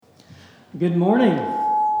Good morning.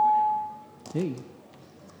 Hey.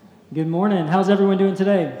 Good morning. How's everyone doing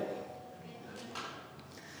today?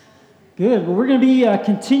 Good. Well, we're going to be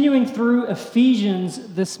continuing through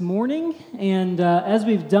Ephesians this morning. And as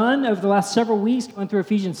we've done over the last several weeks, going through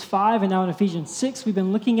Ephesians 5 and now in Ephesians 6, we've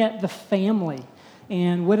been looking at the family.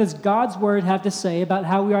 And what does God's word have to say about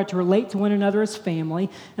how we are to relate to one another as family?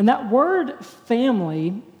 And that word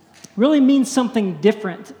family really means something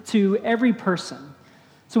different to every person.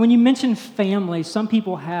 So when you mention family, some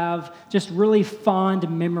people have just really fond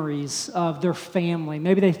memories of their family.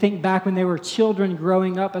 Maybe they think back when they were children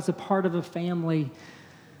growing up as a part of a family.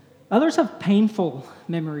 Others have painful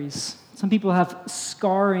memories. Some people have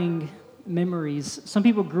scarring memories. Some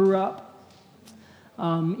people grew up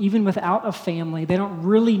even without a family. They don't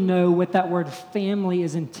really know what that word family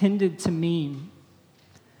is intended to mean.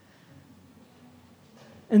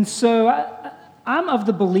 And so I'm of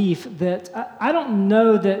the belief that I don't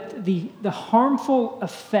know that the harmful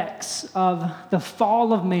effects of the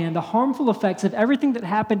fall of man, the harmful effects of everything that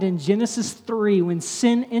happened in Genesis 3 when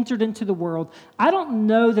sin entered into the world, I don't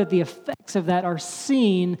know that the effects of that are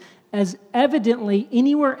seen as evidently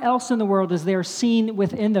anywhere else in the world as they are seen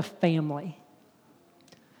within the family.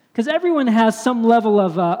 Because everyone has some level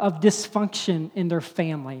of dysfunction in their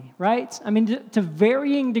family, right? I mean, to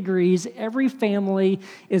varying degrees, every family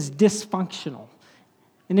is dysfunctional.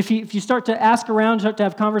 And if you start to ask around, start to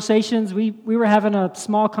have conversations, we were having a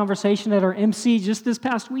small conversation at our MC just this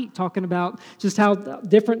past week talking about just how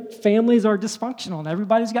different families are dysfunctional. And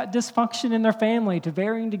everybody's got dysfunction in their family to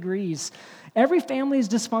varying degrees. Every family is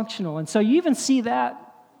dysfunctional. And so you even see that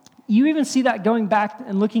going back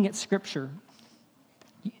and looking at Scripture.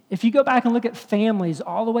 If you go back and look at families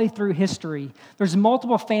all the way through history, there's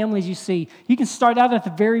multiple families you see. You can start out at the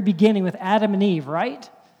very beginning with Adam and Eve, right?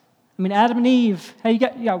 I mean, Adam and Eve, hey,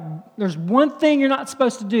 there's one thing you're not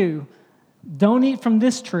supposed to do. Don't eat from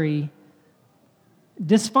this tree.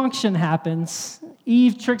 Dysfunction happens.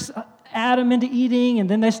 Eve tricks Adam into eating, and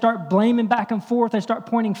then they start blaming back and forth. They start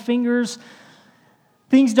pointing fingers.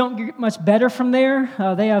 Things don't get much better from there.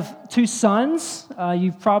 They have two sons.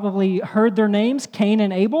 You've probably heard their names, Cain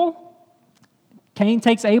and Abel. Cain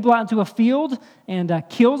takes Abel out into a field and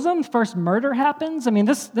kills him. First murder happens. I mean,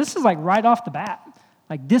 this is like right off the bat.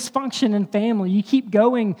 Like dysfunction in family. You keep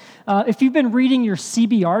going. If you've been reading your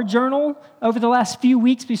CBR journal over the last few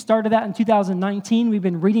weeks, we started that in 2019. We've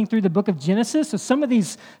been reading through the book of Genesis. So some of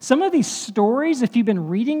these stories, if you've been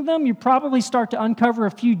reading them, you probably start to uncover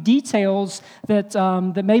a few details that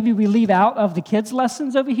maybe we leave out of the kids'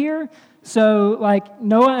 lessons over here. So like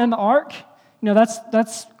Noah and the ark, that's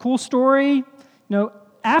a cool story.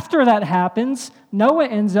 After that happens, Noah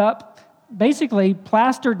ends up basically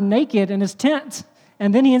plastered naked in his tent.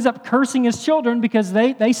 And then he ends up cursing his children because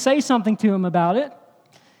they say something to him about it.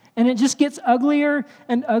 And it just gets uglier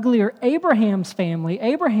and uglier. Abraham's family.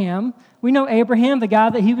 Abraham, we know Abraham, the guy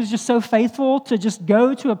that he was just so faithful to just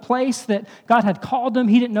go to a place that God had called him.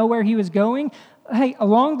 He didn't know where he was going. Hey,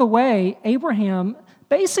 along the way, Abraham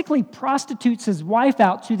basically prostitutes his wife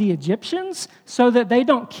out to the Egyptians so that they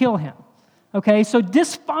don't kill him. Okay, so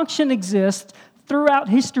dysfunction exists throughout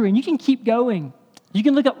history, and you can keep going. You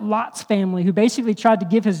can look at Lot's family, who basically tried to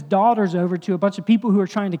give his daughters over to a bunch of people who were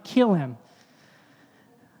trying to kill him.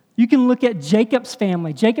 You can look at Jacob's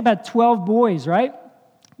family. Jacob had 12 boys, right?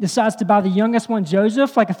 Decides to buy the youngest one,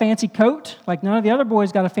 Joseph, like a fancy coat. Like none of the other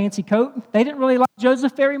boys got a fancy coat. They didn't really like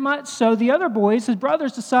Joseph very much, so the other boys, his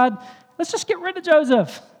brothers, decide, let's just get rid of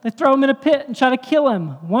Joseph. They throw him in a pit and try to kill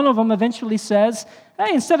him. One of them eventually says,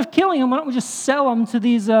 hey, instead of killing him, why don't we just sell him to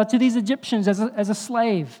these Egyptians as a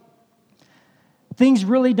slave? Things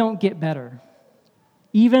really don't get better.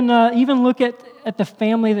 Even look at the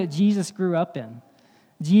family that Jesus grew up in.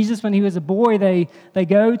 Jesus, when he was a boy, they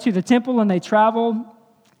go to the temple and they travel,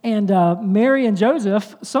 and Mary and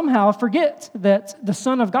Joseph somehow forget that the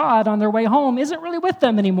Son of God on their way home isn't really with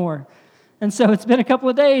them anymore. And so it's been a couple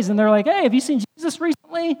of days, and they're like, hey, have you seen Jesus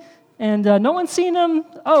recently? And no one's seen him.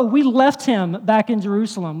 Oh, we left him back in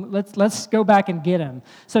Jerusalem. Let's go back and get him.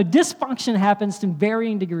 So dysfunction happens to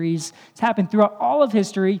varying degrees. It's happened throughout all of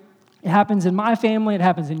history. It happens in my family. It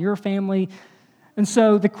happens in your family. And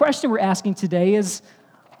so the question we're asking today is,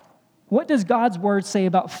 what does God's word say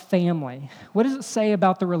about family? What does it say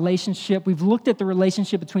about the relationship? We've looked at the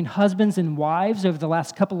relationship between husbands and wives over the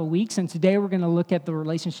last couple of weeks, and today we're going to look at the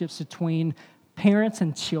relationships between parents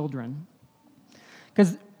and children.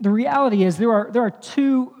 Because the reality is there are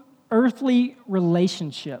two earthly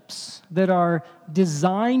relationships that are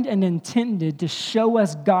designed and intended to show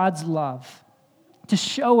us God's love, to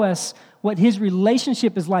show us what his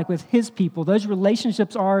relationship is like with his people. Those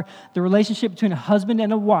relationships are the relationship between a husband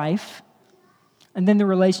and a wife, and then the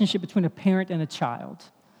relationship between a parent and a child.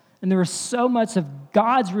 And there is so much of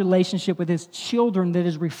God's relationship with his children that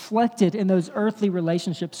is reflected in those earthly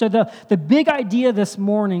relationships. So the big idea this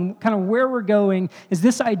morning, kind of where we're going, is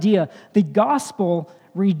this idea: the gospel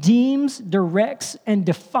redeems, directs, and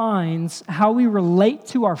defines how we relate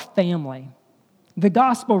to our family. The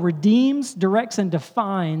gospel redeems, directs, and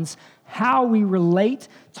defines how we relate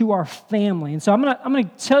to our family. And so I'm going to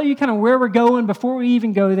tell you kind of where we're going before we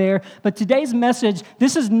even go there. But today's message,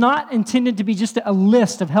 this is not intended to be just a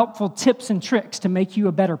list of helpful tips and tricks to make you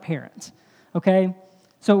a better parent, okay?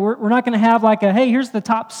 So we're not going to have like hey, here's the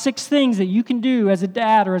top 6 things that you can do as a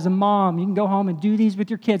dad or as a mom. You can go home and do these with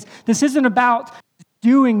your kids. This isn't about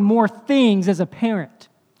doing more things as a parent,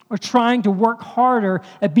 or trying to work harder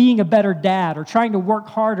at being a better dad, or trying to work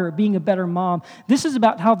harder at being a better mom. This is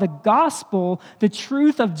about how the gospel, the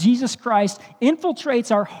truth of Jesus Christ,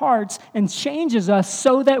 infiltrates our hearts and changes us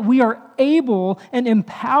so that we are able and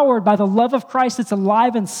empowered by the love of Christ that's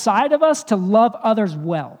alive inside of us to love others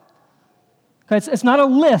well. Okay, it's not a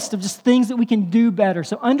list of just things that we can do better.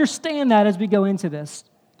 So understand that as we go into this.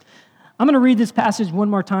 I'm going to read this passage one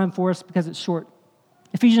more time for us because it's short.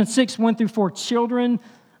 Ephesians 6, 1-4, children,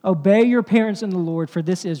 obey your parents in the Lord, for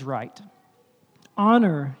this is right.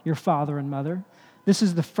 Honor your father and mother. This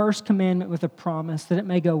is the first commandment with a promise, that it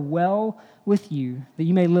may go well with you, that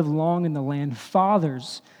you may live long in the land.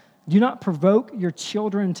 Fathers, do not provoke your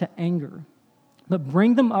children to anger, but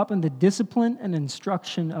bring them up in the discipline and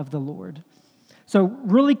instruction of the Lord. So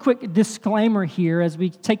really quick disclaimer here as we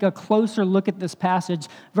take a closer look at this passage.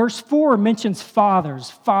 Verse 4 mentions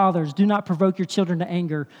fathers. Fathers, do not provoke your children to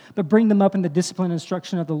anger, but bring them up in the discipline and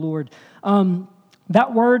instruction of the Lord.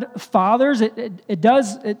 That word fathers,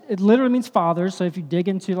 it literally means fathers. So if you dig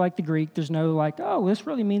into like the Greek, there's no like, oh, this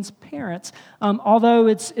really means parents. Although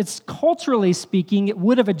it's culturally speaking, it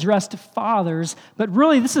would have addressed fathers, but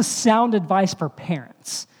really this is sound advice for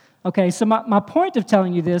parents. Okay, so my point of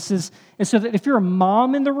telling you this is so that if you're a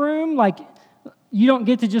mom in the room, like you don't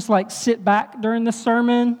get to just like sit back during the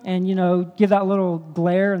sermon and, give that little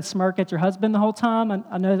glare and smirk at your husband the whole time.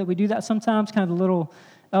 I know that we do that sometimes, kind of a little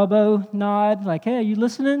elbow nod, like, hey, are you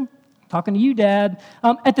listening? Talking to you, Dad.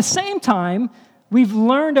 At the same time, we've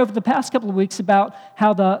learned over the past couple of weeks about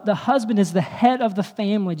how the husband is the head of the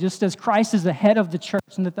family, just as Christ is the head of the church,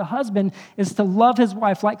 and that the husband is to love his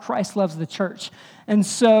wife like Christ loves the church. And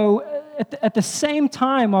so at the same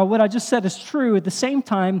time, while what I just said is true, at the same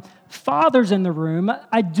time, fathers in the room,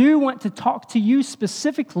 I do want to talk to you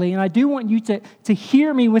specifically, and I do want you to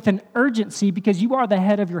hear me with an urgency because you are the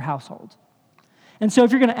head of your household. And so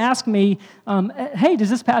if you're going to ask me, hey, does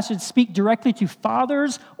this passage speak directly to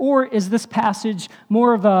fathers, or is this passage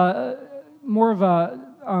more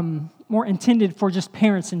intended for just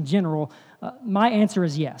parents in general? My answer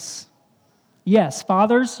is yes. Yes,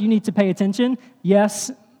 fathers, you need to pay attention.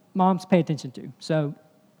 Yes, moms, pay attention too. So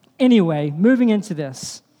anyway, moving into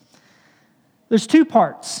this. There's 2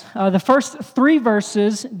 parts. The first 3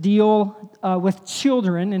 verses deal with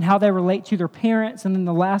children and how they relate to their parents, and then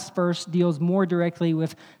the last verse deals more directly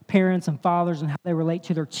with parents and fathers and how they relate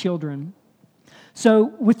to their children. So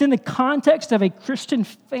within the context of a Christian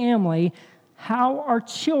family, how are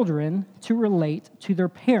children to relate to their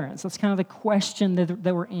parents? That's kind of the question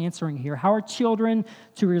that we're answering here. How are children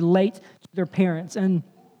to relate to their parents? And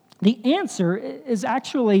the answer is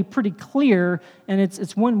actually pretty clear, and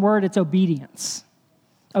it's one word, it's obedience.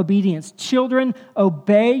 Obedience. Children,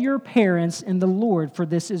 obey your parents in the Lord, for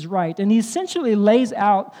this is right. And he essentially lays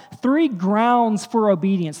out 3 grounds for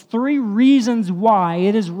obedience, 3 reasons why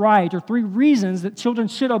it is right, or 3 reasons that children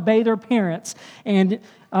should obey their parents. And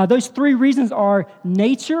those 3 reasons are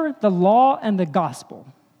nature, the law, and the gospel.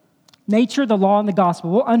 Nature, the law, and the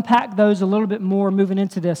gospel. We'll unpack those a little bit more moving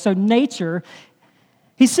into this. So nature,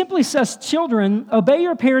 he simply says, children, obey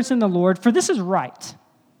your parents in the Lord, for this is right.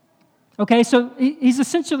 Okay, so he's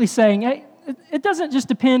essentially saying, hey, it doesn't just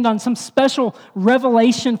depend on some special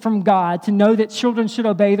revelation from God to know that children should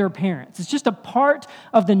obey their parents. It's just a part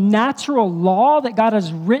of the natural law that God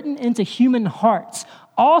has written into human hearts.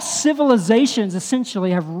 All civilizations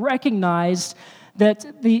essentially have recognized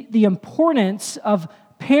that the importance of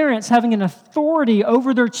parents having an authority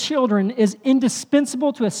over their children is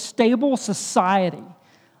indispensable to a stable society.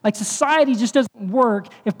 Like society just doesn't work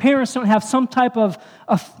if parents don't have some type of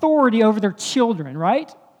authority over their children,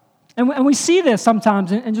 right? And we see this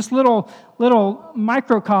sometimes in just little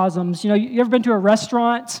microcosms. You ever been to a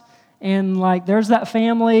restaurant and like there's that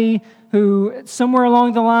family who somewhere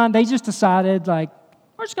along the line, they just decided like,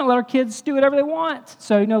 we're just going to let our kids do whatever they want.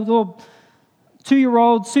 So, the little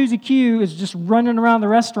 2-year-old Susie Q is just running around the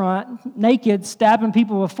restaurant naked, stabbing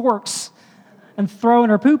people with forks. and throwing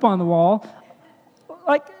her poop on the wall.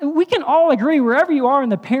 Like, we can all agree, wherever you are in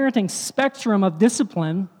the parenting spectrum of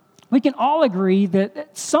discipline, we can all agree that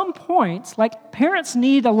at some point, like, parents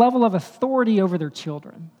need a level of authority over their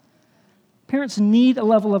children. Parents need a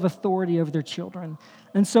level of authority over their children.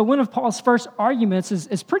 And so one of Paul's first arguments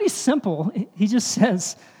is pretty simple. He just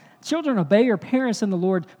says, children, obey your parents in the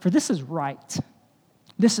Lord, for this is right.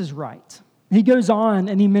 This is right. He goes on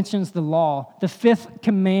and he mentions the law, the fifth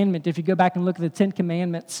commandment. If you go back and look at the 10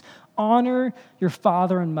 commandments, honor your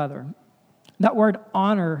father and mother. That word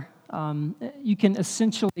honor, you can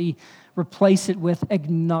essentially replace it with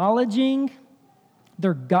acknowledging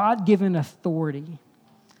their God-given authority.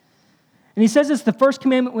 And he says it's the first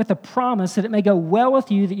commandment with a promise that it may go well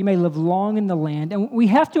with you, that you may live long in the land. And we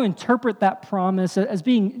have to interpret that promise as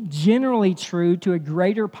being generally true to a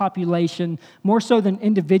greater population, more so than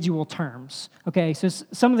individual terms. Okay, so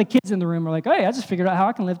some of the kids in the room are like, hey, I just figured out how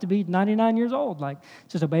I can live to be 99 years old. Like,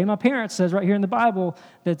 just obey my parents. It says right here in the Bible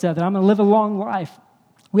that I'm going to live a long life.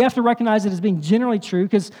 We have to recognize it as being generally true,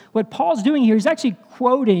 because what Paul's doing here, he's actually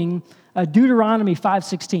quoting Deuteronomy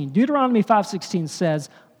 5:16. Deuteronomy 5:16 says,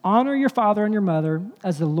 honor your father and your mother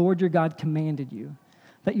as the Lord your God commanded you,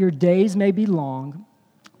 that your days may be long,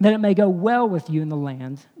 that it may go well with you in the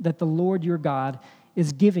land that the Lord your God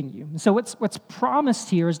is giving you. And so what's promised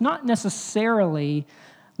here is not necessarily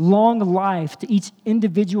long life to each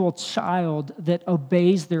individual child that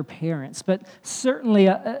obeys their parents, but certainly,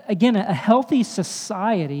 again, a healthy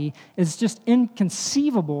society is just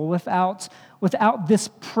inconceivable without this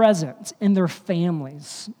present in their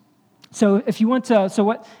families. So if you want to,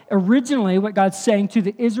 what God's saying to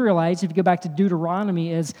the Israelites, if you go back to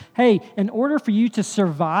Deuteronomy, is, hey, in order for you to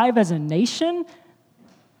survive as a nation,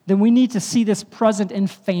 then we need to see this present in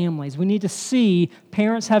families. We need to see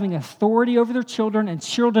parents having authority over their children and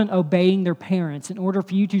children obeying their parents. In order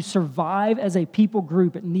for you to survive as a people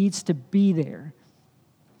group, it needs to be there.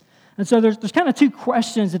 And so there's kind of two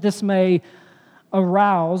questions that this may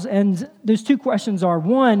arouse, and those two questions are,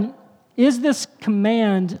 one, is this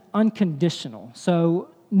command unconditional? So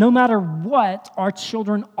no matter what, are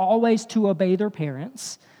children always to obey their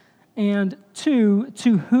parents? And two,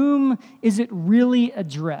 to whom is it really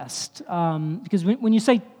addressed? Because when you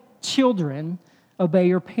say children, obey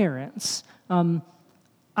your parents, I'm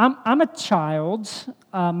a child.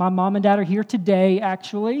 My mom and dad are here today,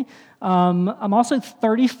 actually. I'm also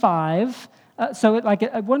 35. So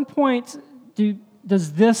at one point, do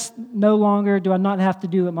I not have to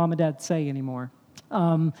do what mom and dad say anymore?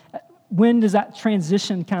 When does that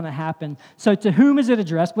transition kind of happen? So to whom is it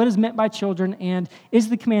addressed? What is meant by children? And is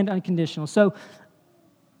the command unconditional? So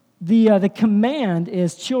the command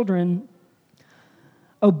is, children,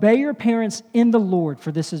 obey your parents in the Lord,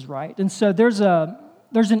 for this is right. And so there's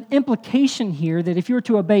an implication here that if you were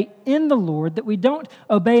to obey in the Lord, that we don't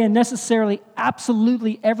obey in necessarily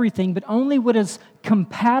absolutely everything, but only what is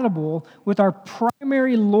compatible with our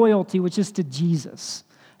primary loyalty, which is to Jesus.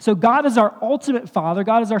 So God is our ultimate Father.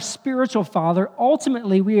 God is our spiritual Father.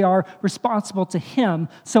 Ultimately, we are responsible to Him.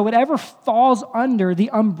 So whatever falls under the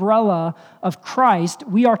umbrella of Christ,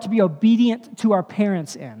 we are to be obedient to our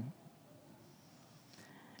parents in.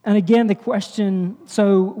 And again, the question,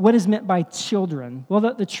 so what is meant by children? Well,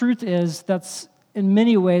 the truth is that's in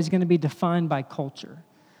many ways going to be defined by culture,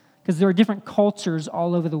 because there are different cultures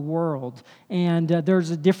all over the world, and there's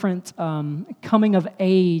a different coming of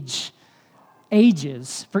ages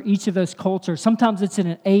for each of those cultures. Sometimes it's in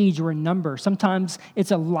an age or a number. Sometimes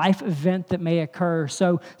it's a life event that may occur.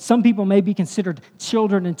 So some people may be considered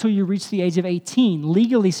children until you reach the age of 18.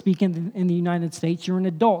 Legally speaking, in the United States, you're an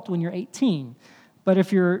adult when you're 18. But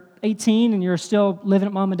if you're 18 and you're still living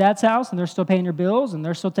at mom and dad's house and they're still paying your bills and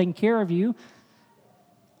they're still taking care of you,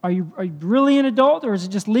 are you really an adult, or is it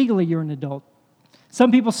just legally you're an adult?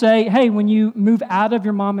 Some people say, hey, when you move out of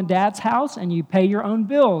your mom and dad's house and you pay your own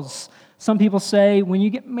bills. Some people say when you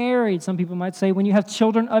get married. Some people might say when you have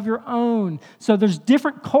children of your own. So there's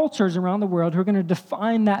different cultures around the world who are going to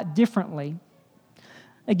define that differently.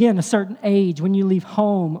 Again, a certain age, when you leave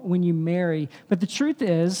home, when you marry. But the truth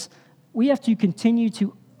is, we have to continue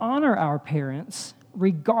to honor our parents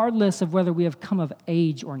regardless of whether we have come of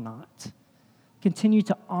age or not. Continue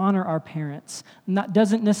to honor our parents. And that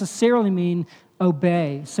doesn't necessarily mean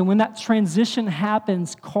obey. So when that transition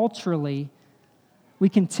happens culturally, we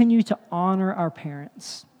continue to honor our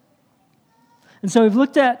parents. And so we've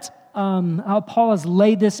looked at how Paul has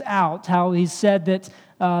laid this out, how he said that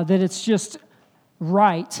it's just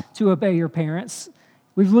right to obey your parents.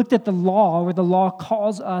 We've looked at the law, where the law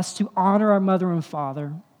calls us to honor our mother and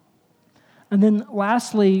father. And then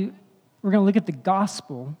lastly, we're going to look at the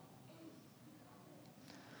gospel,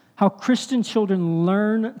 how Christian children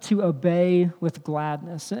learn to obey with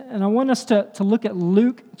gladness. And I want us to look at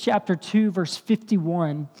Luke chapter 2, verse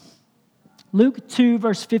 51. Luke 2,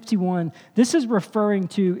 verse 51. This is referring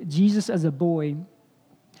to Jesus as a boy.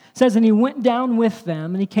 It says, "And he went down with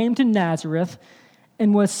them, and he came to Nazareth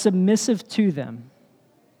and was submissive to them."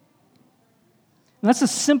 And that's a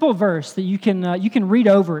simple verse that you can read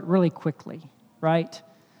over it really quickly, right?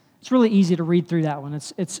 It's really easy to read through that one.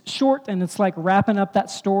 It's short, and it's like wrapping up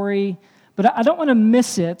that story. But I don't want to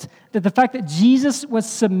miss it, that the fact that Jesus was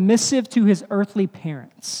submissive to his earthly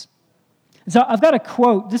parents. So I've got a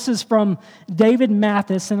quote. This is from David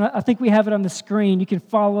Mathis, and I think we have it on the screen. You can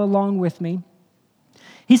follow along with me.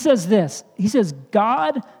 He says this. He says,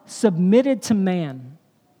 "God submitted to man.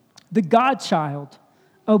 The God-child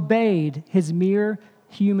obeyed his mere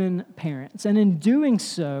human parents. And in doing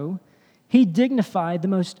so, he dignified the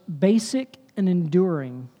most basic and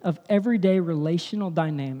enduring of everyday relational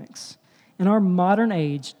dynamics. In our modern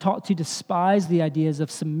age, taught to despise the ideas of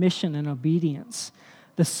submission and obedience,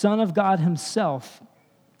 the Son of God himself,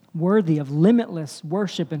 worthy of limitless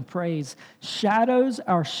worship and praise, shadows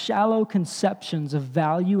our shallow conceptions of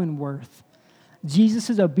value and worth.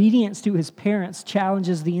 Jesus' obedience to his parents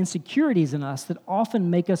challenges the insecurities in us that often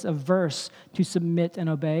make us averse to submit and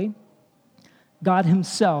obey. God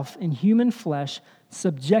himself, in human flesh,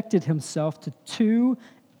 subjected himself to two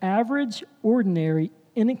average, ordinary,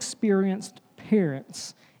 inexperienced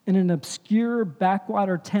parents in an obscure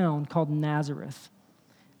backwater town called Nazareth.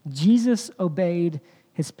 Jesus obeyed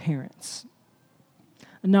his parents."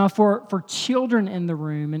 Now, for children in the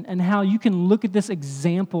room and how you can look at this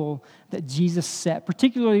example that Jesus set,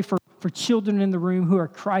 particularly for children in the room who are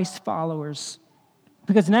Christ followers,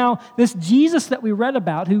 because now this Jesus that we read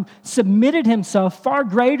about, who submitted himself far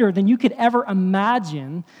greater than you could ever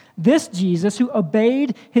imagine, this Jesus who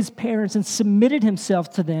obeyed his parents and submitted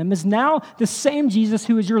himself to them is now the same Jesus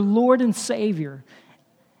who is your Lord and Savior.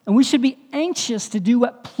 And we should be anxious to do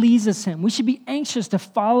what pleases him. We should be anxious to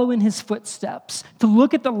follow in his footsteps, to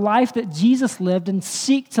look at the life that Jesus lived and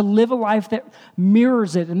seek to live a life that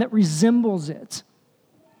mirrors it and that resembles it.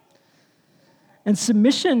 And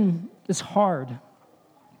submission is hard.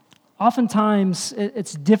 Oftentimes,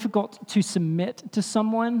 it's difficult to submit to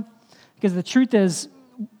someone because the truth is,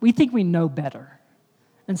 we think we know better.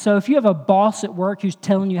 And so if you have a boss at work who's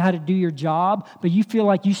telling you how to do your job, but you feel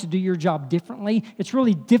like you should do your job differently, it's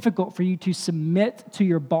really difficult for you to submit to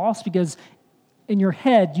your boss because in your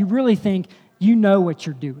head, you really think you know what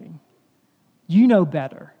you're doing. You know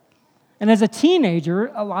better. And as a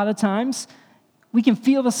teenager, a lot of times, we can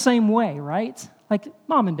feel the same way, right? Like,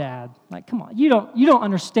 mom and dad, like, come on, you don't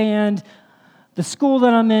understand the school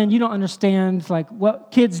that I'm in. You don't understand like what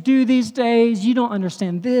kids do these days. You don't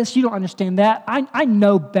understand this. You don't understand that. I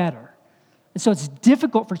know better. And so it's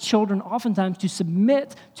difficult for children oftentimes to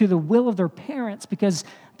submit to the will of their parents because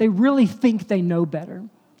they really think they know better.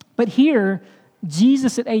 But here,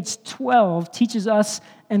 Jesus at age 12 teaches us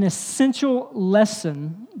an essential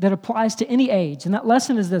lesson that applies to any age. And that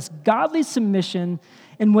lesson is this: godly submission,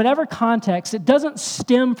 in whatever context, it doesn't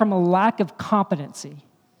stem from a lack of competency.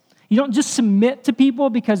 You don't just submit to people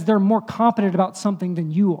because they're more competent about something than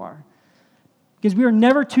you are. Because we are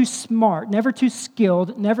never too smart, never too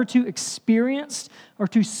skilled, never too experienced or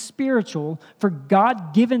too spiritual for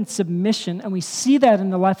God-given submission. And we see that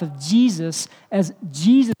in the life of Jesus, as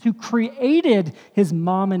Jesus, who created his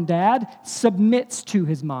mom and dad, submits to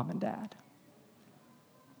his mom and dad.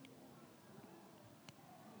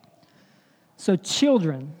 So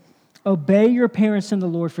children, obey your parents in the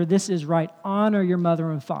Lord, for this is right. Honor your mother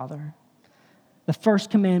and father. The first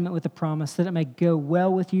commandment with the promise that it may go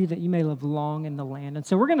well with you, that you may live long in the land. And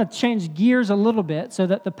so we're going to change gears a little bit so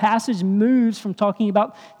that the passage moves from talking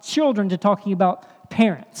about children to talking about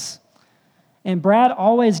parents. And Brad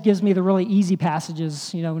always gives me the really easy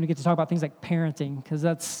passages, when we get to talk about things like parenting, because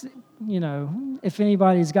that's, if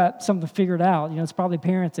anybody's got something figured out, it's probably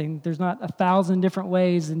parenting. There's not 1,000 different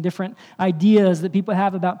ways and different ideas that people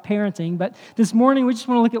have about parenting. But this morning, we just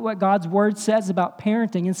want to look at what God's Word says about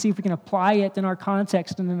parenting and see if we can apply it in our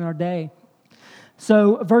context and in our day.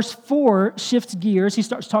 So verse 4 shifts gears. He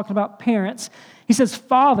starts talking about parents. He says,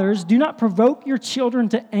 "Fathers, do not provoke your children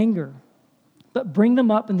to anger, but bring them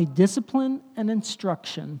up in the discipline and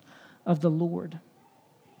instruction of the Lord."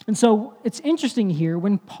 And so it's interesting here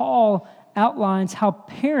when Paul outlines how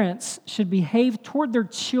parents should behave toward their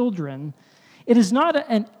children. It is not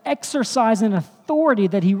an exercise in authority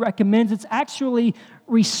that he recommends. It's actually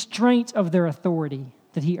restraint of their authority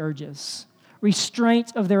that he urges.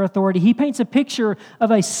 Restraint of their authority. He paints a picture of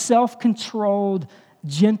a self-controlled,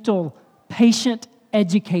 gentle, patient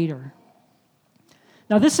educator.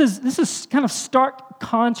 Now, this is kind of stark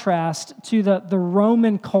contrast to the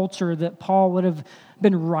Roman culture that Paul would have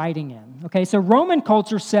been writing in. Okay, so Roman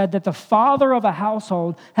culture said that the father of a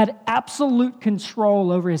household had absolute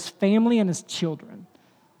control over his family and his children.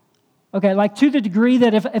 Okay, like to the degree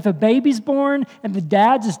that if a baby's born and the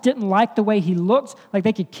dad just didn't like the way he looked, like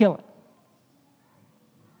they could kill it.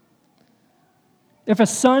 If a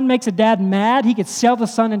son makes a dad mad, he could sell the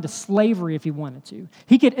son into slavery if he wanted to.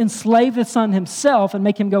 He could enslave the son himself and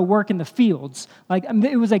make him go work in the fields. Like, I mean,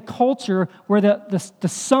 it was a culture where the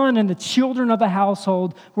son and the children of the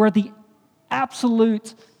household were at the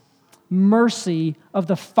absolute mercy of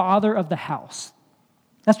the father of the house.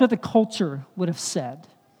 That's what the culture would have said.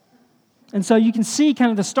 And so you can see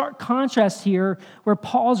kind of the stark contrast here where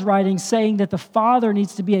Paul's writing saying that the father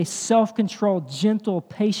needs to be a self-controlled, gentle,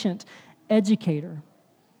 patient educator.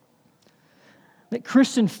 That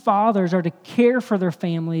Christian fathers are to care for their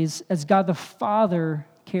families as God the Father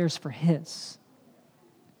cares for his.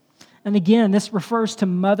 And again, this refers to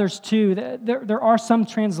mothers too. There are some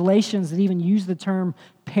translations that even use the term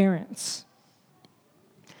parents.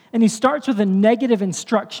 And he starts with a negative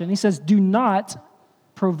instruction. He says, do not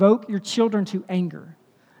provoke your children to anger.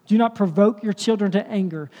 Do not provoke your children to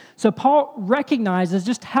anger. So Paul recognizes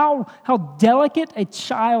just how delicate a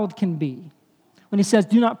child can be when he says,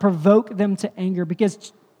 do not provoke them to anger,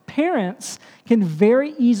 because parents can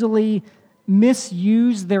very easily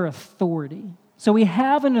misuse their authority. So we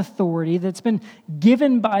have an authority that's been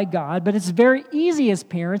given by God, but it's very easy as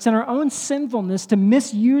parents in our own sinfulness to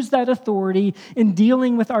misuse that authority in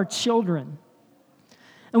dealing with our children.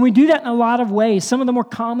 And we do that in a lot of ways. Some of the more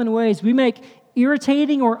common ways, we make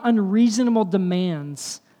irritating or unreasonable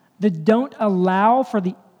demands that don't allow for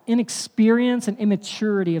the inexperience and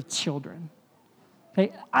immaturity of children.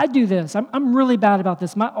 Okay, I do this. I'm really bad about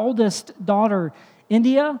this. My oldest daughter,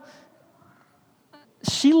 India,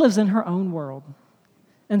 she lives in her own world.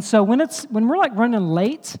 And so when we're like running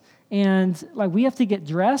late and like we have to get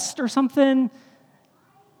dressed or something,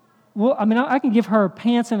 well, I mean, I can give her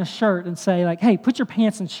pants and a shirt and say like, hey, put your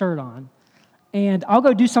pants and shirt on. And I'll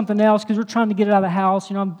go do something else because we're trying to get it out of the house.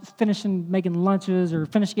 You know, I'm finishing making lunches or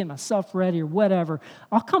finishing getting myself ready or whatever.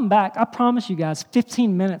 I'll come back, I promise you guys,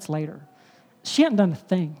 15 minutes later. She hadn't done a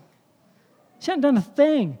thing. She hadn't done a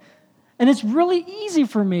thing. And it's really easy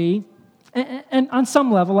for me, and on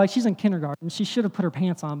some level, like she's in kindergarten, she should have put her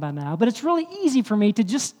pants on by now, but it's really easy for me to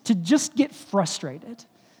just get frustrated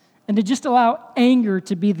and to just allow anger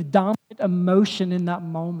to be the dominant emotion in that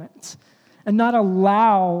moment and not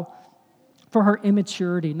allow for her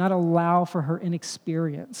immaturity, not allow for her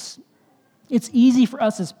inexperience. It's easy for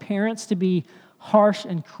us as parents to be harsh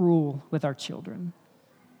and cruel with our children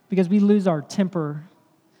because we lose our temper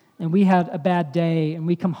and we had a bad day and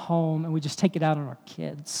we come home and we just take it out on our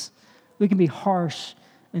kids. We can be harsh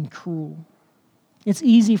and cruel. It's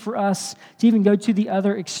easy for us to even go to the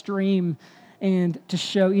other extreme and to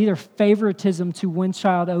show either favoritism to one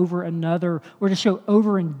child over another or to show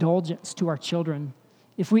overindulgence to our children.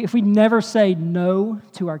 If we never say no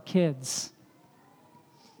to our kids,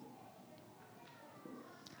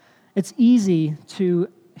 it's easy to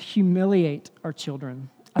humiliate our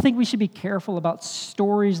children. I think we should be careful about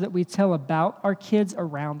stories that we tell about our kids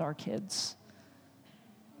around our kids.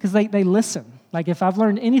 Because they listen. Like if I've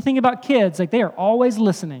learned anything about kids, like they are always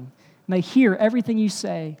listening. And they hear everything you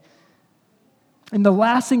say. And the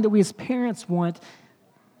last thing that we as parents want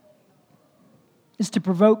is to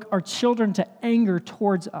provoke our children to anger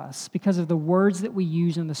towards us because of the words that we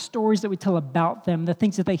use and the stories that we tell about them, the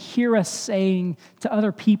things that they hear us saying to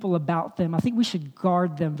other people about them. I think we should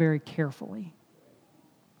guard them very carefully.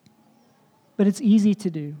 But it's easy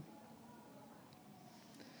to do.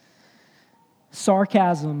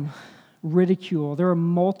 Sarcasm, ridicule, there are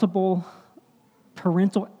multiple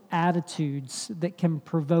parental attitudes that can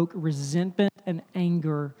provoke resentment and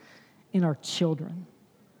anger in our children.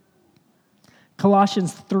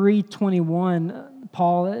 Colossians 3:21,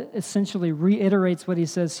 Paul essentially reiterates what he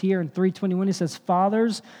says here in 3:21. He says,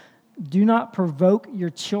 "Fathers, do not provoke your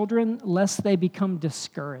children lest they become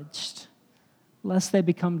discouraged." Lest they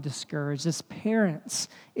become discouraged. As parents,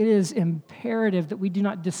 it is imperative that we do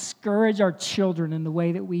not discourage our children in the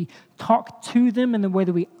way that we talk to them and the way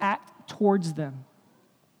that we act towards them.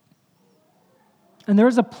 And there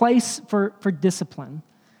is a place for discipline.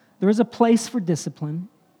 There is a place for discipline,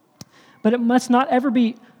 but it must not ever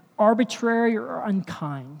be arbitrary or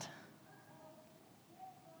unkind.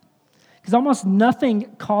 Because almost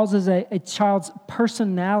nothing causes a child's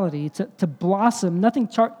personality to blossom. Nothing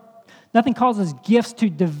causes gifts to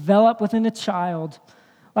develop within a child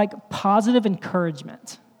like positive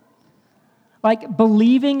encouragement. like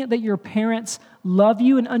believing that your parents love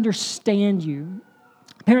you and understand you.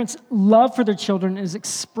 Parents' love for their children is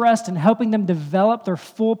expressed in helping them develop their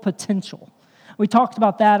full potential. We talked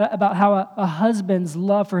about that, about how a husband's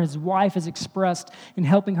love for his wife is expressed in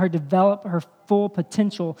helping her develop her full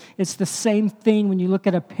potential. It's the same thing when you look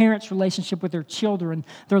at a parent's relationship with their children.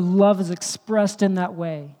 Their love is expressed in that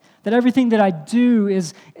way. That everything that I do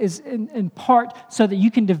is in part so that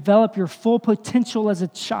you can develop your full potential as a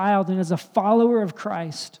child and as a follower of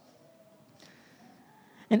Christ.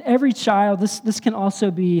 And every child, this can also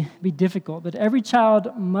be difficult, but every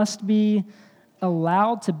child must be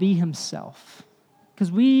allowed to be himself. Because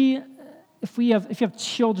if you have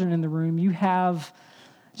children in the room, you have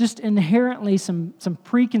just inherently some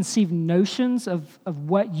preconceived notions of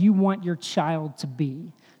what you want your child to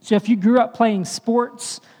be. So if you grew up playing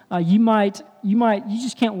sports, you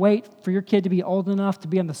just can't wait for your kid to be old enough to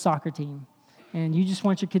be on the soccer team. And you just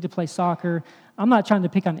want your kid to play soccer. I'm not trying to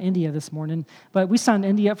pick on India this morning, but we signed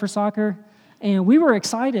India up for soccer, and we were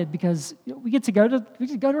excited because we get to go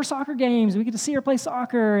to her soccer games. We get to see her play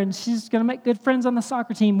soccer, and she's going to make good friends on the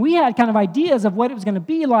soccer team. We had kind of ideas of what it was going to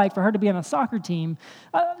be like for her to be on a soccer team.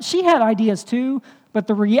 She had ideas too, but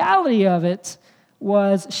the reality of it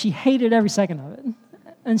was she hated every second of it.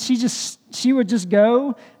 And she would just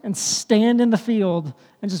go and stand in the field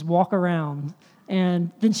and just walk around.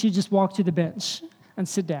 And then she'd just walk to the bench and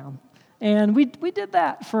sit down. And we did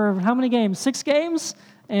that for how many games? 6 games?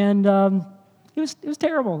 And it was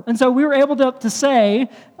terrible. And so we were able to say,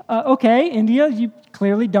 okay, India, you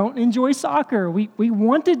clearly don't enjoy soccer. We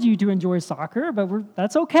wanted you to enjoy soccer, but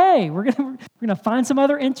that's okay. We're gonna find some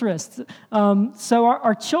other interests. So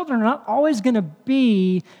our children are not always going to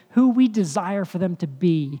be who we desire for them to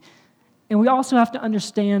be. And we also have to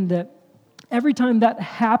understand that every time that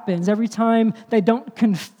happens, every time they don't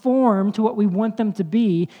conform to what we want them to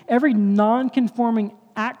be, every non-conforming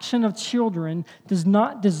action of children does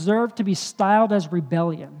not deserve to be styled as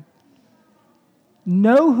rebellion.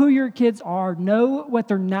 Know who your kids are, know what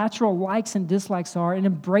their natural likes and dislikes are, and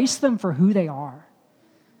embrace them for who they are.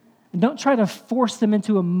 And don't try to force them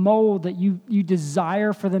into a mold that you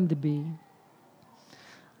desire for them to be.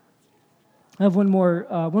 I have one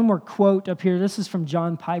more quote up here. This is from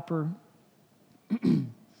John Piper.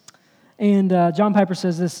 And John Piper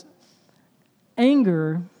says this: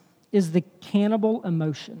 anger is the cannibal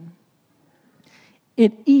emotion.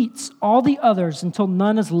 It eats all the others until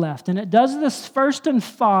none is left. And it does this first in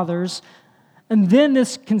fathers, and then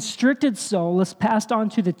this constricted soul is passed on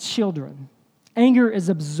to the children. Anger is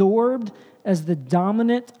absorbed as the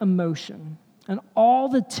dominant emotion, and all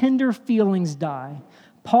the tender feelings die.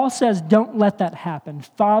 Paul says, don't let that happen.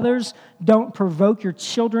 Fathers, don't provoke your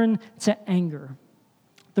children to anger.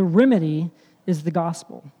 The remedy is the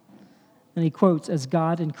gospel. And he quotes, as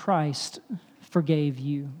God in Christ forgave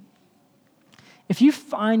you. If you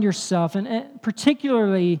find yourself, and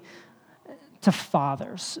particularly to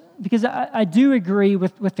fathers, because I do agree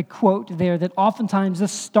with the quote there that oftentimes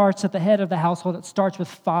this starts at the head of the household, it starts with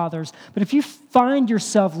fathers. But if you find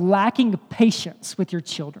yourself lacking patience with your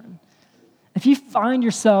children, if you find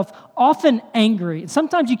yourself often angry,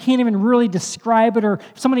 sometimes you can't even really describe it, or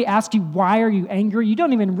if somebody asks you, why are you angry? You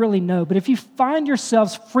don't even really know. But if you find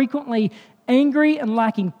yourselves frequently angry and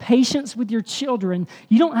lacking patience with your children,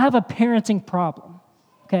 you don't have a parenting problem,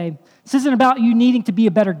 okay? This isn't about you needing to be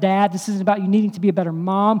a better dad. This isn't about you needing to be a better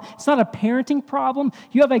mom. It's not a parenting problem.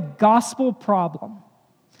 You have a gospel problem.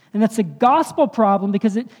 And that's a gospel problem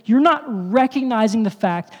because you're not recognizing the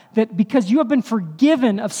fact that because you have been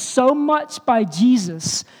forgiven of so much by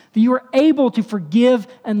Jesus, that you are able to forgive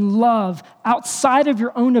and love outside of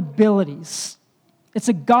your own abilities. It's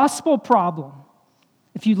a gospel problem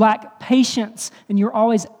if you lack patience and you're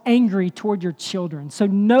always angry toward your children. So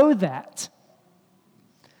know that.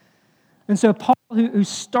 And so Paul, who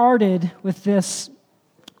started with this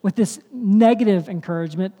negative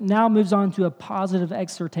encouragement, now moves on to a positive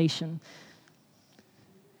exhortation.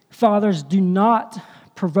 Fathers, do not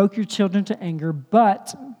provoke your children to anger,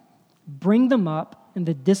 but bring them up in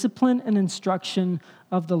the discipline and instruction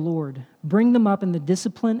of the Lord. Bring them up in the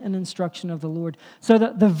discipline and instruction of the Lord. So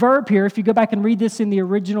the verb here, if you go back and read this in the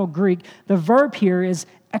original Greek, the verb here is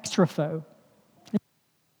extrapho.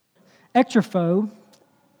 Extrapho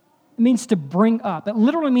means to bring up. It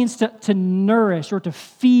literally means to nourish or to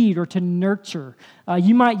feed or to nurture.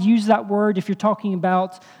 You might use that word if you're talking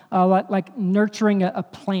about like nurturing a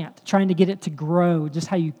plant, trying to get it to grow, just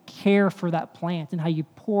how you care for that plant and how you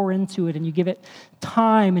pour into it and you give it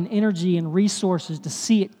time and energy and resources to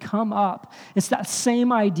see it come up. It's that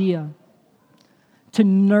same idea, to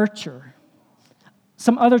nurture.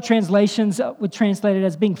 Some other translations would translate it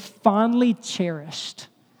as being fondly cherished,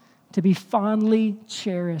 to be fondly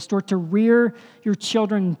cherished, or to rear your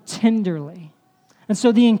children tenderly. And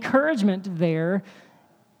so the encouragement there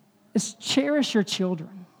is cherish your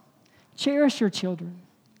children. Cherish your children.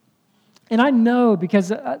 And I know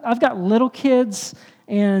because I've got little kids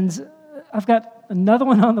and I've got another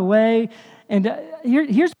one on the way. And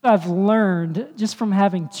here's what I've learned just from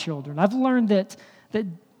having children. I've learned that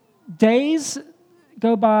days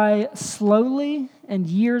go by slowly and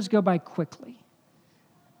years go by quickly.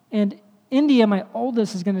 And India, my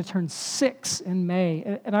oldest, is going to turn 6 in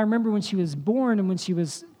May. And I remember when she was born and when she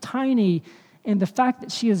was tiny, and the fact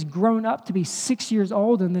that she has grown up to be 6 years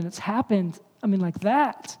old and then it's happened, like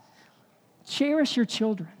that. Cherish your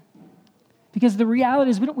children. Because the reality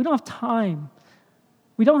is we don't have time.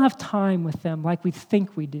 We don't have time with them like we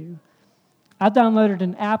think we do. I downloaded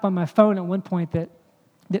an app on my phone at one point that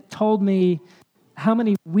told me how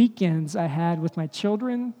many weekends I had with my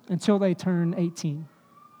children until they turn 18.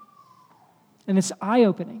 And it's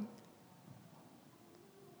eye-opening.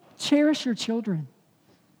 Cherish your children.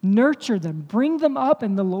 Nurture them. Bring them up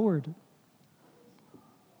in the Lord.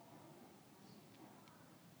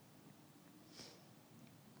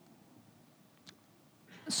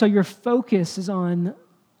 So your focus is on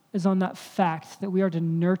that fact that we are to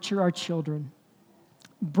nurture our children,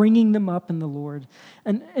 bringing them up in the Lord.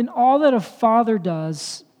 And all that a father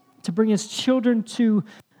does to bring his children to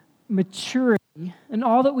maturity, and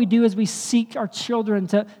all that we do is we seek our children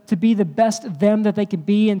to be the best them that they can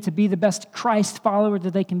be and to be the best Christ follower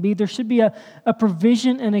that they can be. There should be a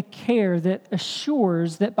provision and a care that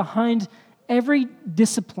assures that behind every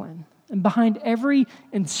discipline and behind every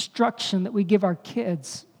instruction that we give our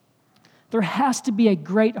kids, there has to be a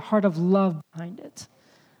great heart of love behind it.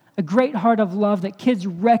 A great heart of love that kids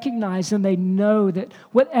recognize and they know that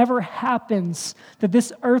whatever happens, that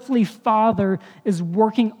this earthly father is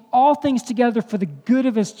working all things together for the good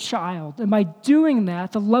of his child. And by doing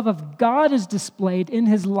that, the love of God is displayed in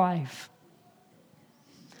his life.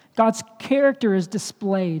 God's character is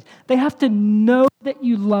displayed. They have to know that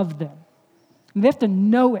you love them. And they have to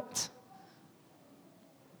know it.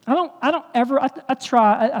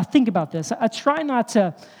 I think about this. I try not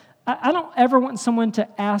to, I don't ever want someone to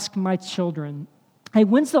ask my children, hey,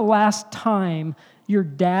 when's the last time your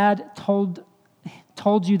dad told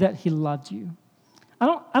you that he loved you? I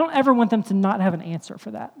don't ever want them to not have an answer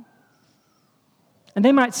for that. And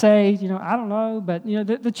they might say, I don't know, but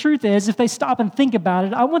the truth is, if they stop and think about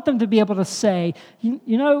it, I want them to be able to say,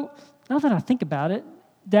 now that I think about it,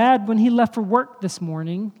 Dad, when he left for work this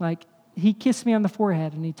morning, he kissed me on the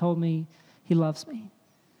forehead and he told me he loves me.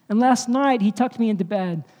 And last night, he tucked me into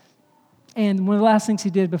bed. And one of the last things he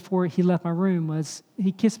did before he left my room was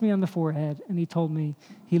he kissed me on the forehead and he told me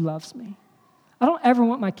he loves me. I don't ever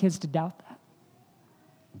want my kids to doubt that.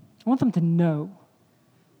 I want them to know.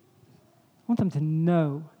 I want them to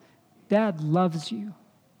know Dad loves you.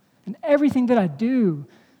 And everything that I do,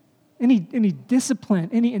 any discipline,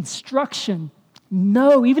 any instruction,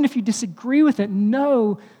 know, even if you disagree with it,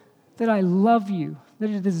 know that I love you, that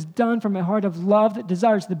it is done from a heart of love that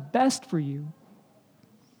desires the best for you.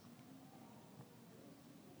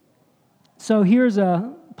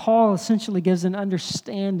 So Paul essentially gives an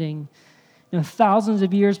understanding, thousands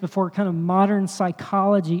of years before kind of modern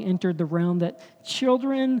psychology entered the realm, that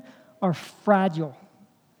children are fragile.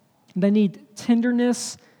 They need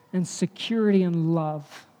tenderness and security and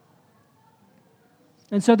love.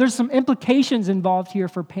 And so there's some implications involved here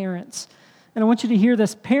for parents. And I want you to hear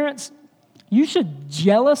this. Parents, you should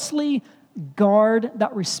jealously guard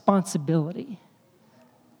that responsibility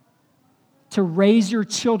to raise your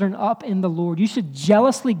children up in the Lord. You should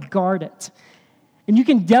jealously guard it. And you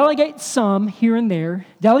can delegate some here and there.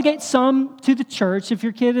 Delegate some to the church. If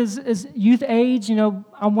your kid is youth age,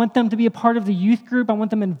 I want them to be a part of the youth group. I want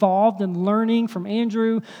them involved in learning from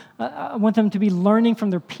Andrew. I want them to be learning from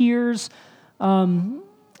their peers.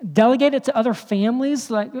 Delegate it to other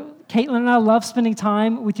families. Like Caitlin and I love spending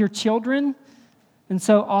time with your children. And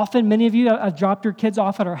so often, many of you have dropped your kids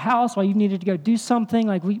off at our house while you needed to go do something.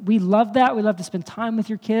 We love that. We love to spend time with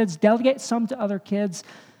your kids. Delegate some to other kids,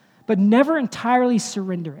 but never entirely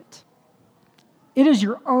surrender it. It is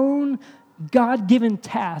your own God-given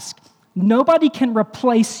task. Nobody can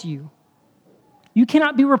replace you. You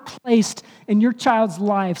cannot be replaced in your child's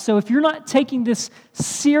life. So if you're not taking this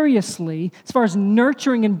seriously, as far as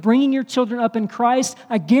nurturing and bringing your children up in Christ,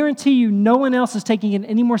 I guarantee you no one else is taking it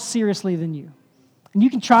any more seriously than you. And you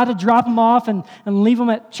can try to drop them off and leave them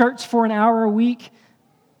at church for an hour a week.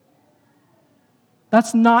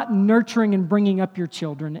 That's not nurturing and bringing up your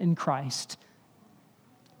children in Christ.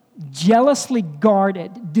 jealously guard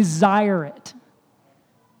it, desire it.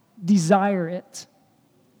 Desire it.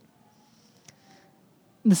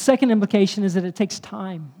 And the second implication is that it takes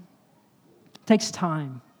time. It takes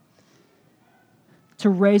time to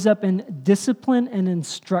raise up in discipline and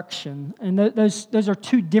instruction. And those are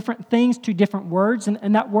two different things, two different words.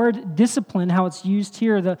 And that word discipline, how it's used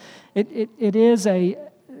here, it's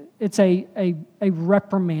a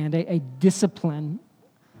reprimand, a discipline.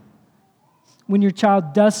 When your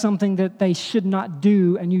child does something that they should not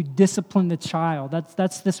do and you discipline the child.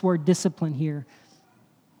 That's this word discipline here.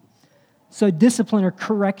 So discipline or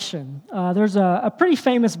correction. There's a pretty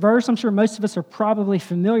famous verse. I'm sure most of us are probably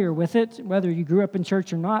familiar with it, whether you grew up in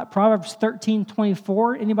church or not. Proverbs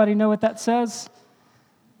 13:24. Anybody know what that says?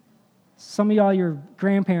 Some of y'all, your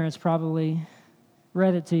grandparents probably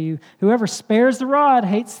read it to you. Whoever spares the rod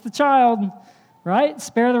hates the child, right?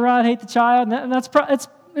 Spare the rod, hate the child. And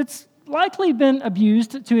it's likely been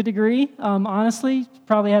abused to a degree, honestly.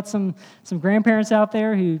 Probably had some grandparents out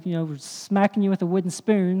there who, were smacking you with a wooden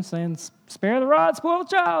spoon, saying, spare the rod, spoil the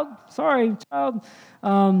child. Sorry, child.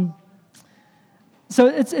 So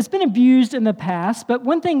it's been abused in the past, but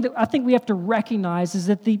one thing that I think we have to recognize is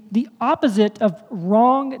that the opposite of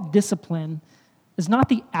wrong discipline is not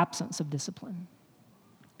the absence of discipline.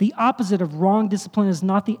 The opposite of wrong discipline is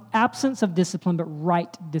not the absence of discipline, but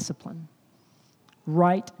right discipline.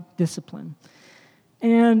 Right discipline.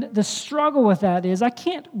 And the struggle with that is I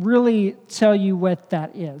can't really tell you what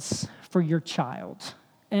that is for your child.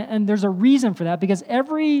 And there's a reason for that, because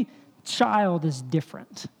every child is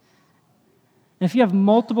different. And if you have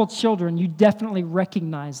multiple children, you definitely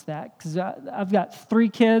recognize that, because I've got 3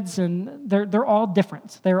 kids, and they're all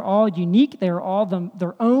different. They're all unique. They're all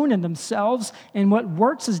their own and themselves. And what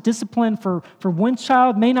works as discipline for one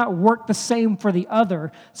child may not work the same for the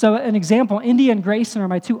other. So an example, India and Grayson are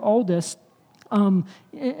my 2 oldest. And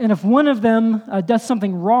if one of them does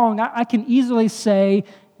something wrong, I can easily say,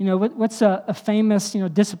 what's a famous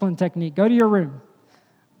discipline technique? Go to your room.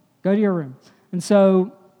 Go to your room. And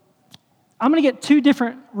so I'm going to get 2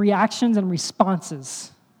 different reactions and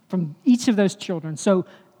responses from each of those children. So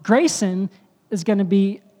Grayson is going to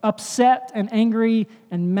be upset and angry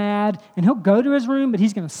and mad, and he'll go to his room, but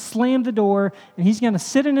he's going to slam the door, and he's going to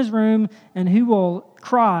sit in his room, and he will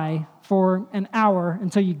cry for an hour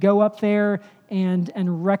until you go up there and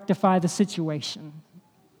rectify the situation.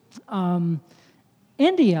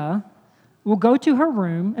 India will go to her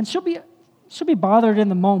room, and she'll be bothered in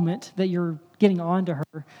the moment that you're getting on to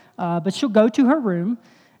her, but she'll go to her room,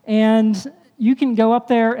 and you can go up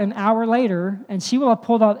there an hour later, and she will have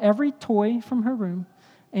pulled out every toy from her room,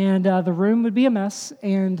 and the room would be a mess,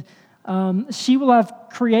 and she will have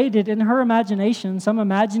created in her imagination some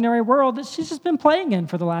imaginary world that she's just been playing in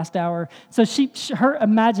for the last hour. So her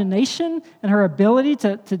imagination and her ability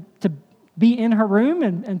to be in her room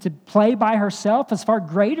and to play by herself is far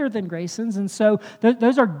greater than Grayson's. And so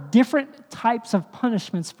those are different types of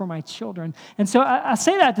punishments for my children. And so I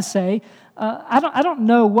say that to say, I don't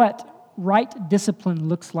know what right discipline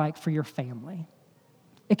looks like for your family.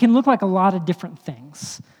 It can look like a lot of different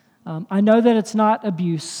things. I know that it's not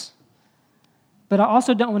abuse, but I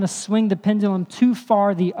also don't want to swing the pendulum too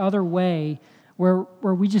far the other way where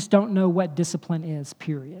we just don't know what discipline is,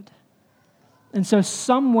 period. And so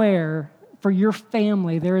somewhere for your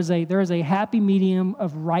family, there is a happy medium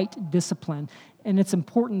of right discipline, and it's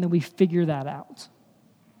important that we figure that out.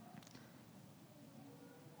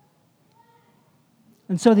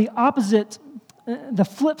 And so the opposite, the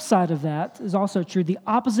flip side of that is also true. The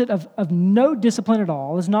opposite of no discipline at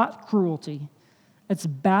all is not cruelty. It's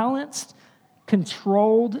balanced,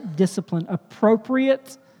 controlled discipline,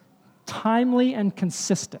 appropriate, timely, and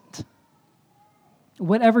consistent.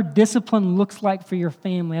 Whatever discipline looks like for your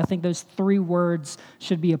family, I think those 3 words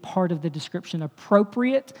should be a part of the description: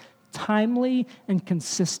 appropriate, timely, and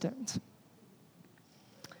consistent.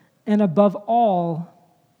 And above all,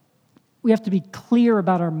 we have to be clear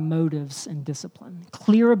about our motives in discipline,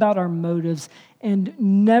 clear about our motives, and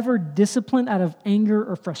never discipline out of anger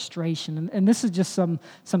or frustration. And this is just some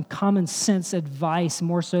common sense advice,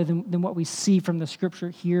 more so than what we see from the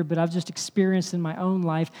scripture here, but I've just experienced in my own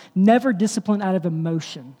life. Never discipline out of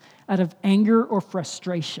emotion, out of anger or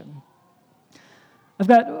frustration. I've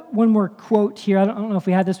got one more quote here. I don't know if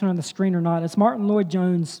we had this one on the screen or not. It's Martin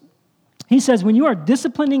Lloyd-Jones. He says, "When you are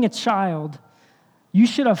disciplining a child, you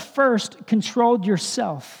should have first controlled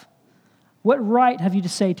yourself. What right have you to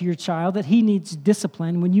say to your child that he needs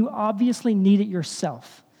discipline when you obviously need it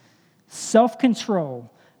yourself? Self-control,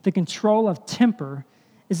 the control of temper,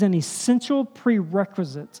 is an essential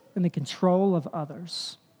prerequisite in the control of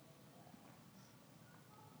others."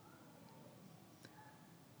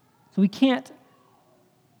 So we can't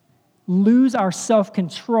lose our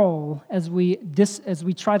self-control as we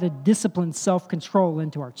try to discipline self-control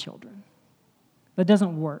into our children. That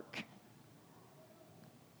doesn't work.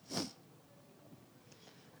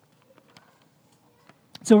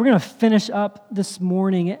 So we're going to finish up this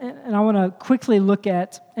morning, and I want to quickly look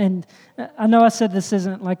at, and I know I said this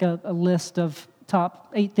isn't like a list of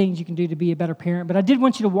top 8 things you can do to be a better parent, but I did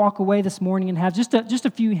want you to walk away this morning and have just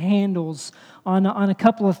a few handles on a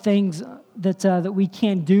couple of things that we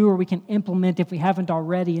can do or we can implement if we haven't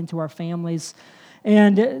already into our families.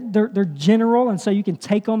 And they're general, and so you can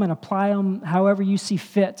take them and apply them however you see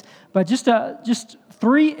fit. But just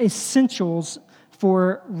 3 essentials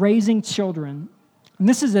for raising children. And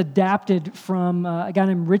this is adapted from a guy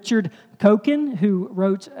named Richard Koken, who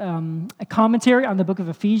wrote a commentary on the book of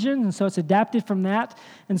Ephesians, and so it's adapted from that.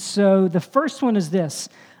 And so the first one is this.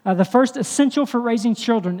 The first essential for raising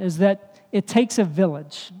children is that it takes a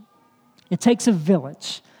village. It takes a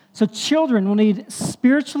village. So children will need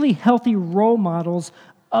spiritually healthy role models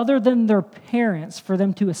other than their parents for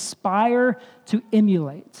them to aspire to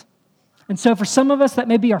emulate. And so for some of us, that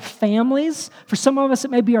may be our families. For some of us,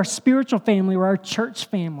 it may be our spiritual family or our church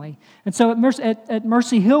family. And so at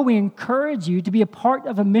Mercy Hill, we encourage you to be a part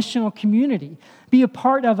of a missional community. Be a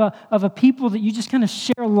part of a people that you just kind of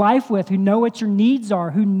share life with, who know what your needs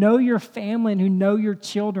are, who know your family, and who know your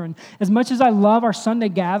children. As much as I love our Sunday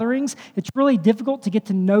gatherings, it's really difficult to get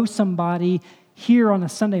to know somebody here on a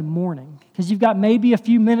Sunday morning, because you've got maybe a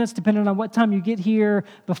few minutes, depending on what time you get here,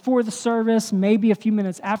 before the service, maybe a few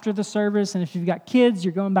minutes after the service, and if you've got kids,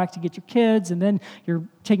 you're going back to get your kids, and then you're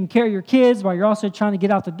taking care of your kids while you're also trying to get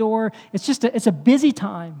out the door. It's a busy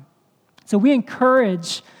time. So we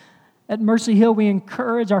encourage, at Mercy Hill, we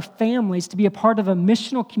encourage our families to be a part of a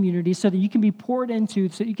missional community so that you can be poured into,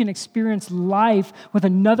 so you can experience life with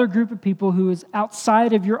another group of people who is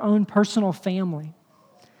outside of your own personal family.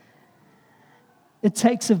 It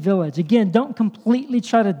takes a village. Again, don't completely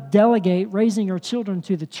try to delegate raising your children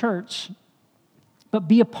to the church, but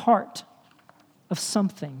be a part of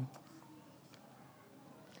something.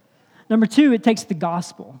 Number 2, it takes the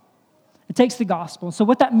gospel. It takes the gospel. So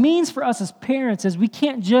what that means for us as parents is we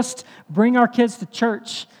can't just bring our kids to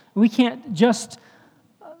church. We can't just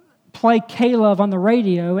play K-Love on the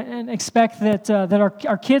radio and expect that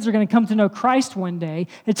our kids are going to come to know Christ one day.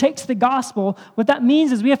 It takes the gospel. What that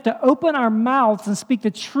means is we have to open our mouths and speak the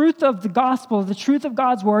truth of the gospel, the truth of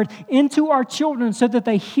God's word, into our children so that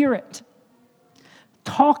they hear it.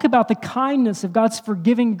 Talk about the kindness of God's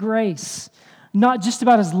forgiving grace, not just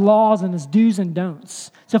about his laws and his do's and don'ts.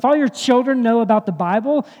 So if all your children know about the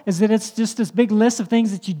Bible is that it's just this big list of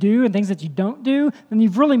things that you do and things that you don't do, then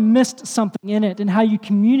you've really missed something in it and how you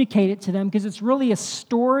communicate it to them, because it's really a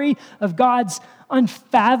story of God's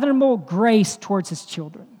unfathomable grace towards his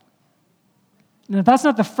children. And if that's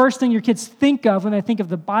not the first thing your kids think of when they think of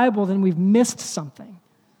the Bible, then we've missed something.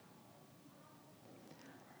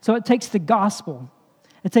 So it takes the gospel.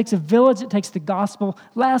 It takes a village, it takes the gospel.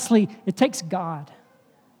 Lastly, it takes God.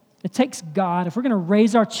 It takes God. If we're going to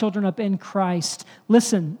raise our children up in Christ,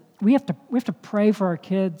 listen, we have to pray for our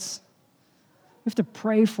kids. We have to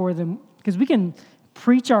pray for them, because we can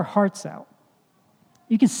preach our hearts out.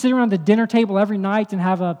 You can sit around the dinner table every night and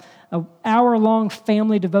have an hour-long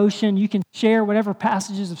family devotion. You can share whatever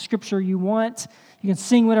passages of Scripture you want. You can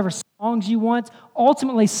sing whatever songs you want.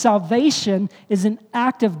 Ultimately, salvation is an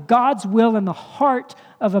act of God's will in the heart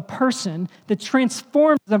of a person that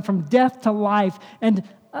transforms them from death to life. And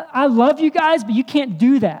I love you guys, but you can't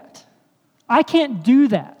do that. I can't do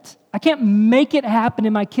that. I can't make it happen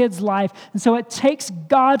in my kid's life. And so it takes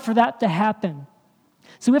God for that to happen.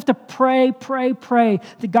 So we have to pray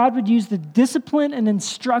that God would use the discipline and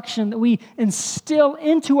instruction that we instill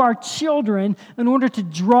into our children in order to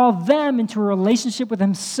draw them into a relationship with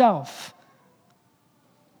himself.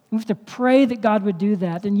 We have to pray that God would do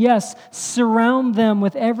that. And yes, surround them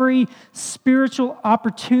with every spiritual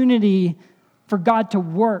opportunity for God to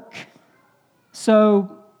work.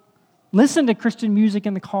 So listen to Christian music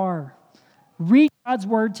in the car. Read God's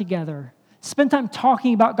word together. Spend time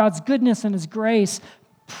talking about God's goodness and his grace.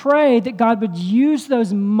 Pray that God would use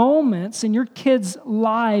those moments in your kids'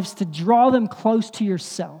 lives to draw them close to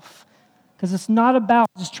yourself. Because it's not about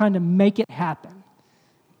just trying to make it happen.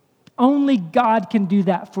 Only God can do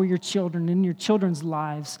that for your children in your children's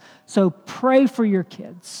lives. So pray for your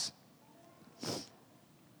kids.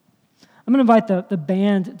 I'm going to invite the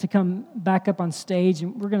band to come back up on stage,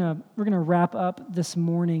 and we're going to wrap up this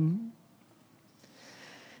morning.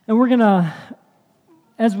 And we're going to,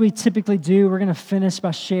 as we typically do, we're going to finish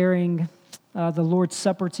by sharing the Lord's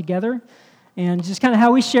Supper together. And just kind of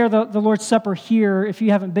how we share the Lord's Supper here, if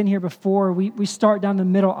you haven't been here before, we start down the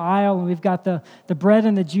middle aisle, and we've got the bread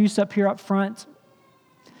and the juice up here up front.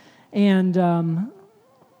 And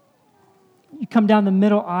you come down the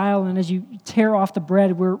middle aisle, and as you tear off the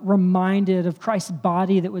bread, we're reminded of Christ's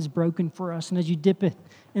body that was broken for us. And as you dip it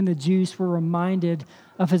in the juice, we're reminded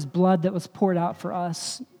of his blood that was poured out for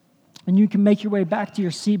us. And you can make your way back to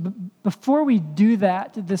your seat. But before we do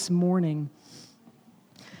that this morning,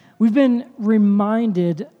 we've been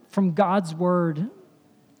reminded from God's word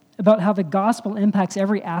about how the gospel impacts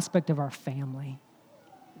every aspect of our family.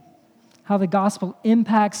 How the gospel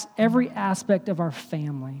impacts every aspect of our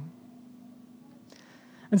family.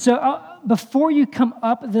 And so before you come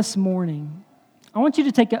up this morning, I want you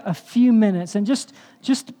to take a few minutes and just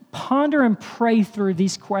ponder and pray through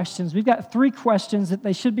these questions. We've got 3 questions that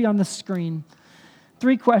they should be on the screen.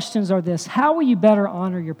 3 questions are this: how will you better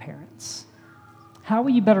honor your parents? How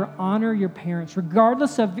will you better honor your parents,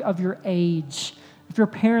 regardless of your age? If your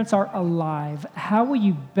parents are alive, how will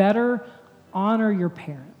you better honor your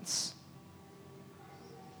parents?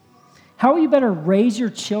 How will you better raise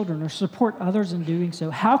your children or support others in doing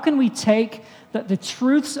so? How can we take the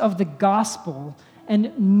truths of the gospel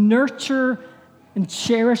and nurture and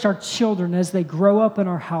cherish our children as they grow up in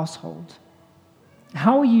our household?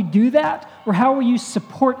 How will you do that? Or how will you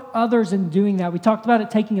support others in doing that? We talked about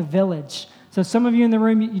it taking a village. So some of you in the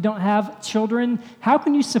room, you don't have children. How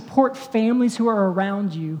can you support families who are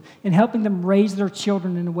around you in helping them raise their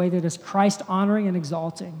children in a way that is Christ-honoring and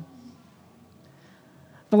exalting?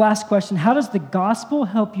 The last question: how does the gospel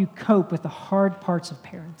help you cope with the hard parts of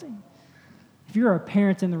parenting? If you're a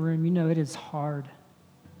parent in the room, you know it is hard.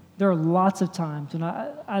 There are lots of times when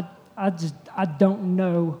I don't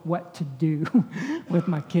know what to do with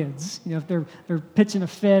my kids. You know, if they're pitching a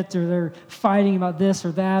fit or they're fighting about this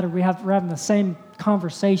or that, or we're having the same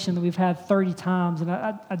conversation that we've had 30 times, and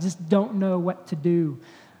I just don't know what to do.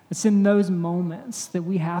 It's in those moments that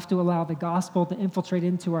we have to allow the gospel to infiltrate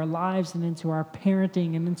into our lives and into our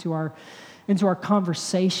parenting and into our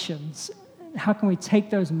conversations. How can we take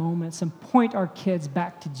those moments and point our kids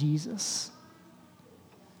back to Jesus?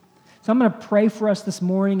 So I'm going to pray for us this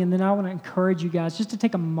morning, and then I want to encourage you guys just to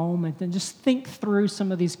take a moment and just think through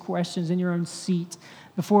some of these questions in your own seat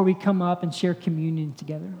before we come up and share communion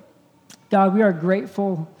together. God, we are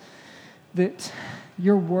grateful that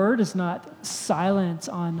your word is not silent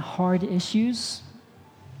on hard issues.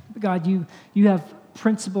 But God, you have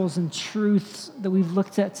principles and truths that we've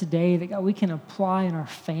looked at today that, God, we can apply in our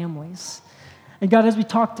families. And God, as we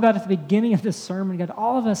talked about at the beginning of this sermon, God,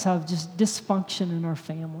 all of us have just dysfunction in our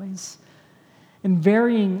families in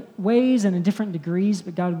varying ways and in different degrees.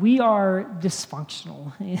 But God, we are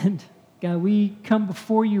dysfunctional. And God, we come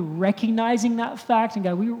before you recognizing that fact. And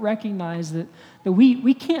God, we recognize that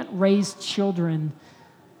we can't raise children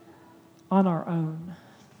on our own.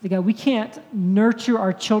 God, we can't nurture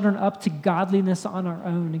our children up to godliness on our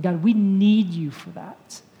own. And God, we need you for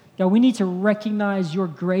that. God, we need to recognize your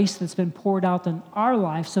grace that's been poured out in our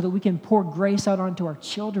life so that we can pour grace out onto our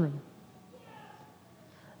children.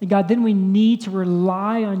 And God, then we need to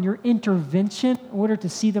rely on your intervention in order to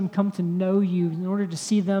see them come to know you, in order to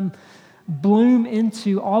see them bloom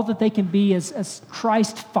into all that they can be as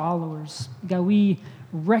Christ followers. God, we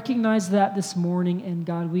recognize that this morning, and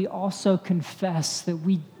God, we also confess that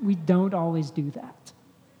we don't always do that.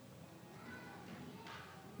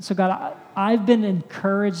 So God, I've been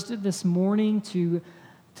encouraged this morning to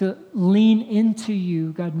lean into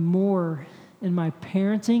you, God, more in my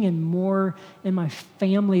parenting and more in my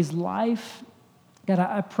family's life. God,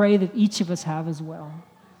 I pray that each of us have as well.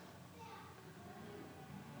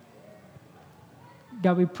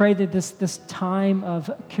 God, we pray that this time of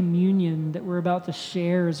communion that we're about to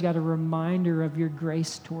share is, God, a reminder of your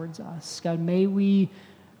grace towards us. God, may we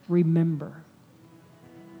remember.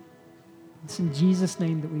 It's in Jesus'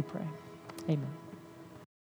 name that we pray. Amen.